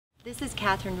This is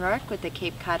Catherine Rourke with the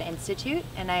Cape Cod Institute,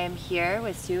 and I am here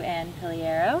with SueAnne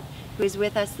Piliero, who is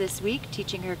with us this week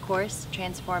teaching her course,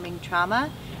 Transforming Trauma,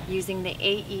 using the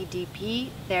AEDP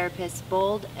Therapist's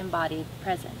Bold Embodied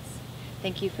Presence.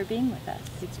 Thank you for being with us.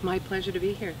 It's my pleasure to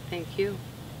be here. Thank you.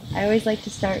 I always like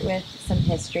to start with some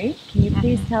history. Can you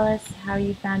please tell us how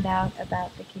you found out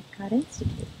about the Cape Cod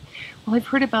Institute? Well, I've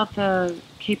heard about the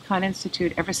Cape Cod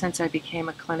Institute ever since I became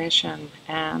a clinician,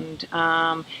 and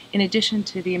in addition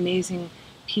to the amazing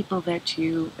people that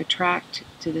you attract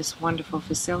to this wonderful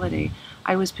facility,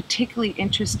 I was particularly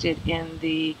interested in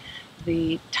the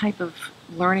type of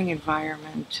learning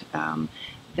environment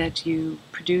that you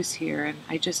produce here, and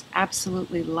I just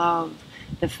absolutely love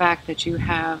the fact that you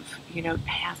have,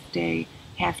 half day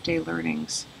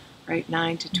learnings, right,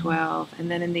 9 to 12,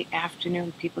 and then in the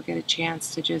afternoon people get a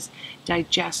chance to just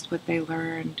digest what they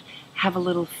learned, have a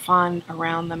little fun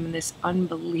around them in this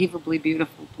unbelievably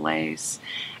beautiful place,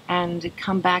 and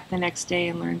come back the next day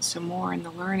and learn some more. And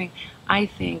the learning, I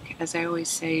think, as I always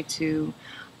say to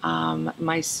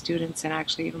my students and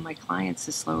actually even my clients,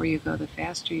 the slower you go, the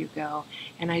faster you go.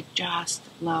 And I just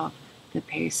love the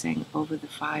pacing over the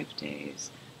 5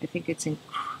 days. I think it's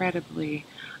incredibly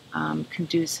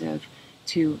conducive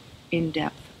to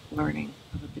in-depth learning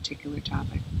of a particular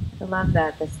topic. I love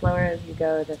that. The slower you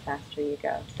go, the faster you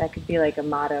go. That could be like a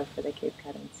motto for the Cape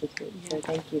Cod Institute, so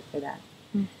thank you for that.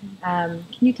 Can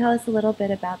you tell us a little bit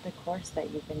about the course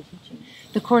that you've been teaching?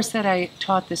 The course that I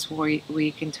taught this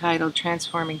week, entitled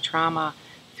Transforming Trauma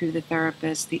Through the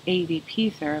Therapist, the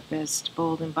AEDP Therapist,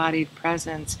 Bold Embodied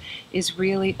Presence, is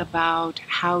really about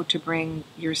how to bring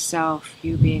yourself,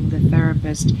 you being the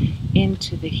therapist,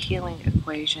 into the healing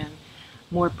equation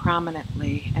more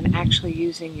prominently, and actually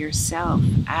using yourself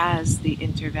as the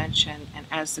intervention and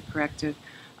as the corrective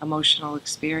emotional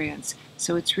experience.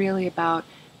 So it's really about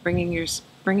bringing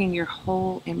your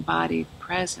whole embodied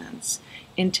presence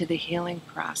into the healing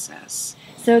process.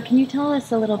 So can you tell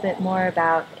us a little bit more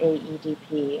about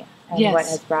AEDP and what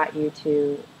has brought you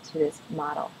to this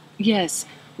model? Yes.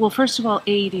 Well, first of all,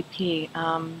 AEDP,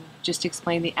 just to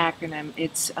explain the acronym,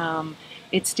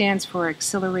 it stands for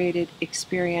Accelerated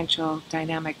Experiential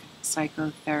Dynamic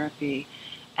Psychotherapy.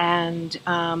 And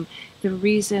the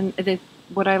reason that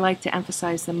what I like to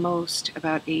emphasize the most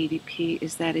about AEDP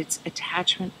is that it's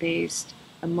attachment-based,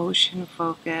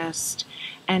 emotion-focused,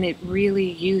 and it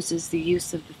really uses the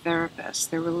use of the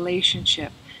therapist, their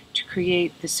relationship, to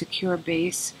create the secure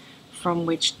base from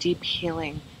which deep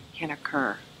healing can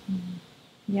occur.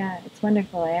 Yeah, it's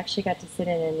wonderful. I actually got to sit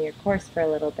in your course for a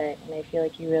little bit, and I feel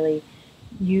like you really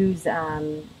use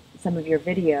some of your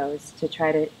videos to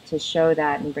try to show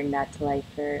that and bring that to life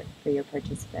for your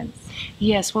participants.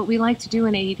 Yes, what we like to do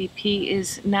in AEDP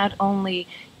is not only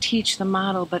teach the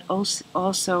model, but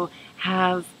also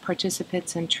have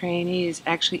participants and trainees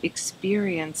actually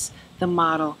experience the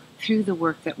model through the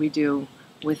work that we do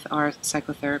with our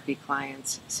psychotherapy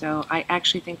clients. So I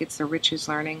actually think it's the richest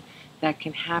learning that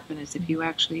can happen is if you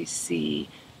actually see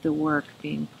the work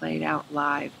being played out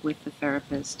live with the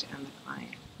therapist and the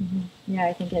client. Yeah,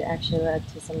 I think it actually led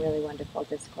to some really wonderful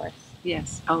discourse.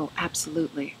 Yes. Oh,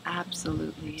 absolutely.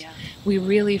 Absolutely. Yeah. We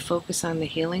really focus on the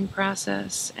healing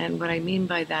process. And what I mean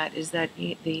by that is that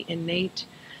the innate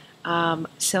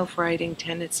self-righting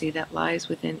tendency that lies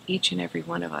within each and every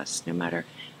one of us, no matter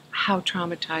how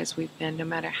traumatized we've been, no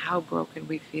matter how broken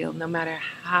we feel, no matter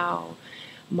how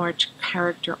much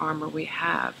character armor we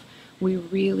have, we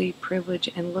really privilege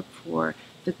and look for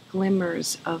the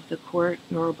glimmers of the core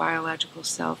neurobiological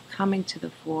self coming to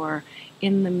the fore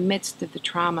in the midst of the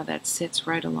trauma that sits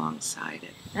right alongside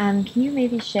it. Can you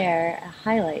maybe share a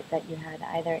highlight that you had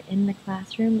either in the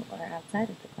classroom or outside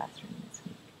of the classroom this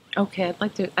week? Okay,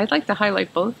 I'd like to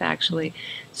highlight both actually.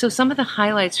 So some of the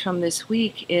highlights from this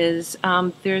week is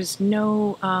there's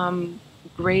no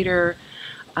greater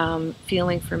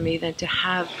feeling for me than to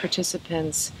have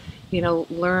participants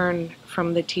learn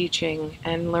from the teaching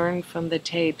and learn from the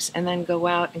tapes and then go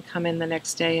out and come in the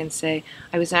next day and say,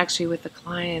 I was actually with a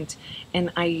client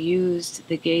and I used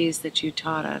the gaze that you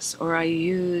taught us, or I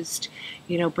used,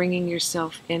 bringing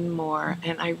yourself in more,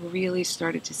 and I really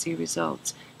started to see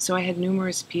results. So I had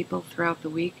numerous people throughout the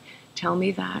week tell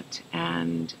me that,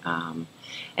 and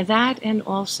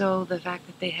also the fact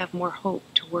that they have more hope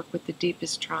to work with the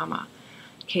deepest trauma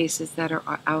cases that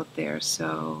are out there.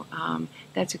 So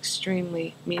that's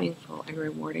extremely meaningful and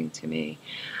rewarding to me.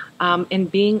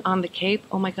 And being on the Cape,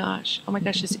 oh my gosh,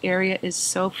 this area is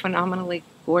so phenomenally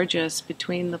gorgeous,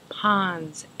 between the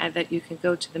ponds that you can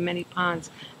go to, the many ponds,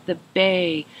 the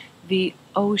bay, the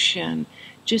ocean,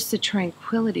 just the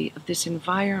tranquility of this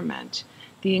environment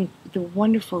the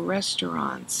wonderful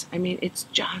restaurants. I mean, it's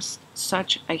just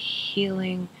such a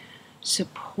healing,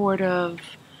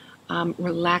 supportive,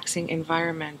 relaxing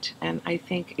environment. And I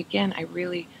think, again, I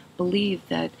really believe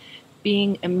that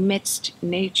being amidst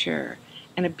nature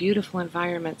and a beautiful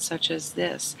environment such as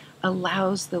this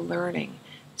allows the learning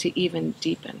to even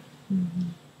deepen.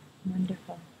 Mm-hmm.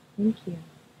 Wonderful. Thank you.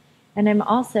 And I'm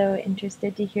also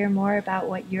interested to hear more about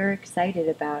what you're excited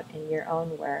about in your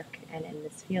own work and in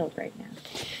this field right now.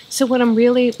 So what I'm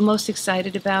really most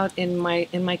excited about in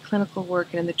my clinical work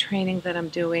and in the training that I'm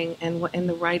doing and in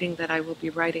the writing that I will be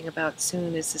writing about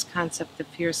soon is this concept of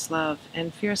fierce love.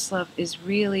 And fierce love is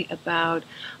really about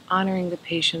honoring the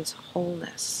patient's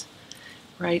wholeness,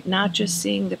 right? Not just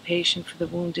seeing the patient for the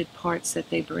wounded parts that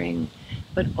they bring,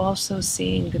 but also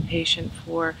seeing the patient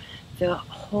for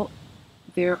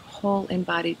their whole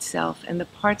embodied self and the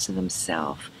parts of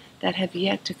themselves that have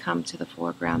yet to come to the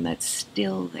foreground, that's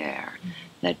still there,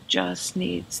 that just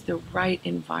needs the right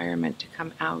environment to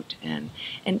come out in,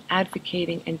 and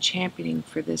advocating and championing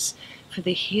for this, for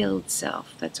the healed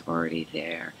self that's already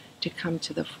there to come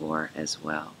to the fore as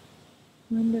well.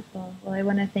 Wonderful. Well, I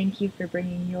want to thank you for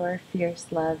bringing your fierce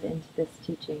love into this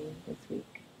teaching this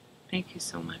week. Thank you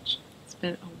so much. It's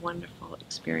been a wonderful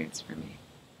experience for me.